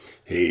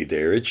Hey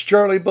there, it's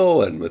Charlie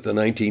Bowen with the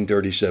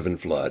 1937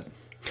 flood.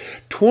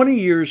 20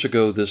 years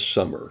ago this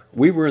summer,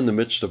 we were in the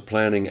midst of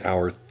planning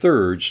our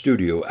third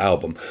studio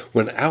album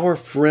when our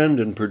friend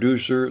and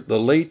producer, the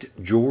late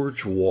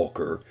George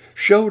Walker,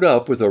 showed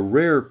up with a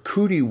rare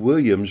Cootie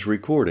Williams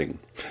recording.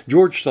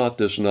 George thought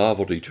this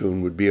novelty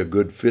tune would be a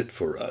good fit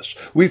for us.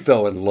 We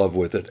fell in love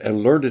with it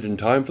and learned it in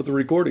time for the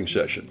recording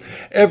session.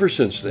 Ever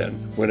since then,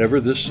 whenever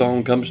this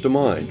song comes to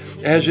mind,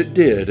 as it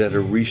did at a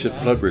recent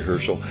flood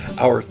rehearsal,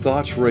 our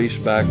thoughts race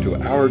back to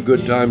our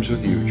good times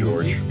with you,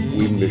 George.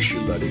 We miss you,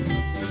 buddy.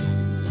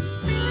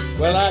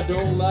 Well, I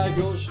don't like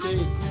your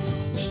steak.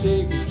 The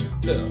steak is too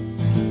tough.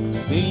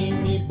 Bean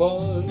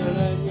meatballs and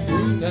I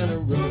green kind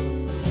of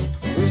rough.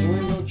 First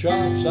window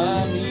chops,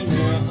 I mean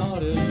your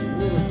heart is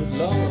wood, but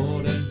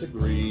Lord, ain't the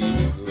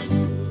gravy good.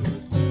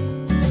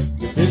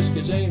 Your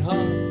biscuits ain't hot,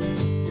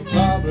 your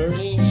cobbler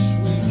ain't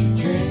sweet, your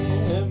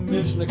jam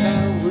missing the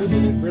kind of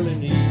ribbon it really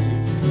needs.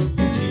 Your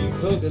tea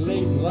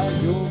percolating like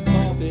your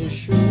coffee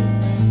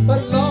should,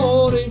 but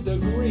Lord, ain't the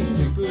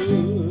gravy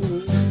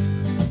good.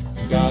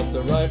 Got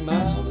the right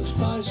amount of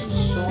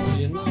spices, salt,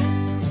 you know,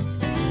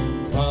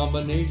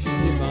 combination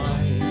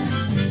divine.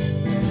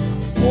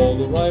 All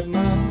the right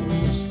amount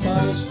of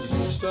spices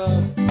and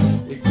stuff,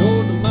 it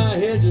goes to my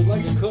head just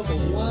like a cup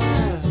of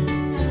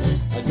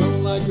wine. I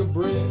don't like your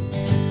bread,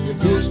 your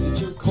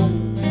biscuits are cold,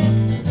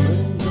 your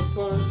brains are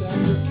burnt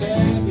and your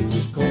cabbage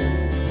is cold.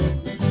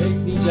 Your cake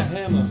needs a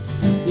hammer,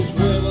 it's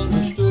well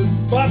understood,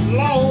 but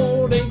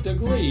Lord, ain't the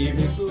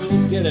gravy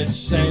good. Get it,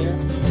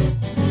 Sam?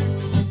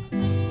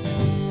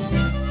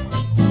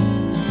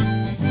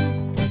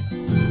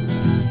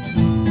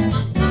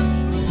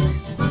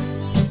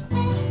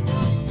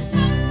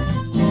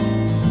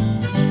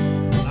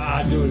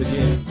 Do it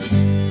again.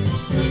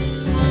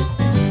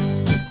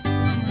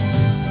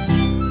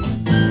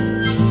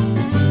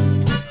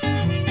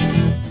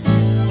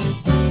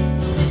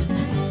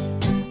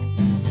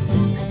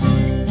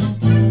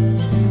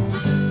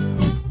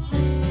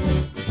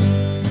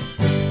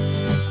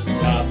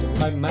 Got the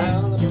right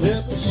amount of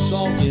pepper,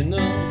 salt, you know,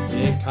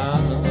 and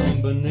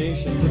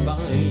combination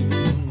divine.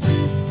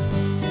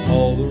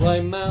 All the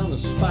right amount of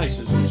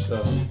spices and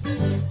stuff.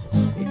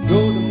 It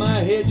goes to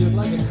my head just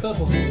like a cup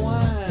of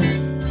wine.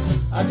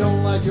 I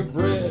don't like your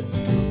bread,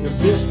 your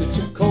biscuits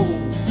are cold,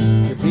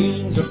 your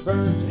beans are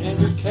burnt, and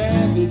your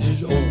cabbage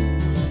is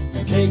old.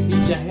 Your cake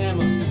needs a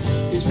hammer,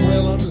 it's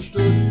well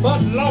understood,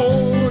 but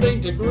Lord,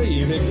 ain't the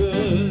gravy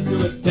good.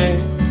 Do it,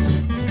 Dan.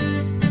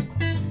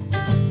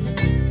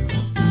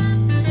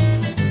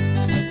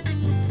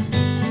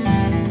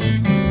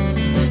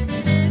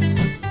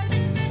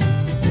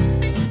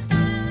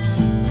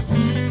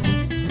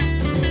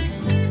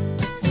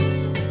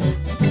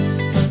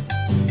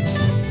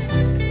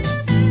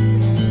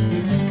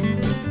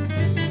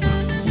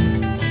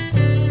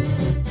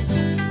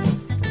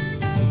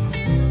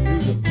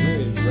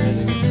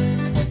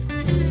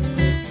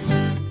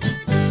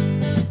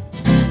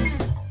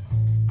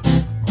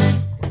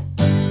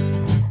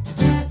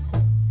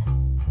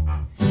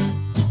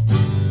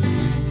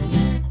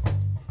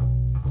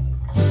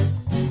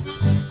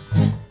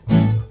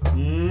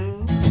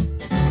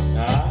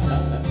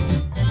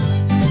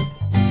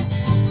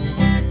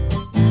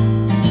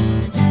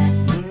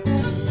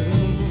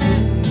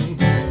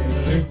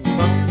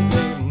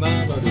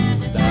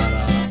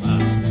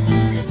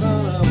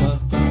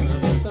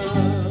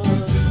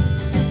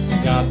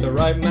 The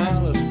right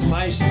amount of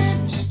spices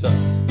and stuff,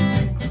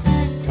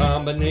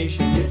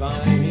 combination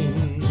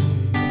divine.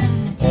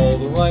 All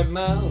the right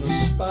amount of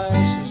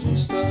spices and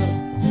stuff,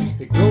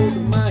 it goes to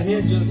my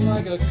head just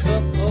like a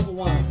cup of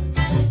wine.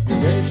 Your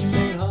rest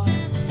ain't hot,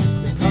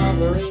 your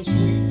cobbler ain't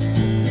sweet,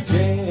 your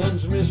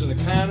jam's missing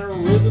the kind of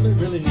rhythm it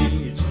really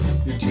needs.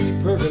 Your tea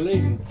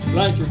percolating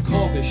like your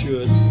coffee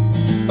should,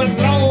 but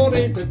Lord,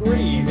 ain't the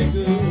gravy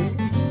good.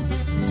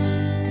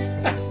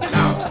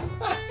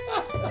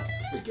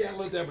 Can't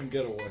let that one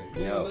get away.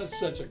 You know, that's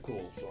such a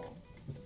cool song.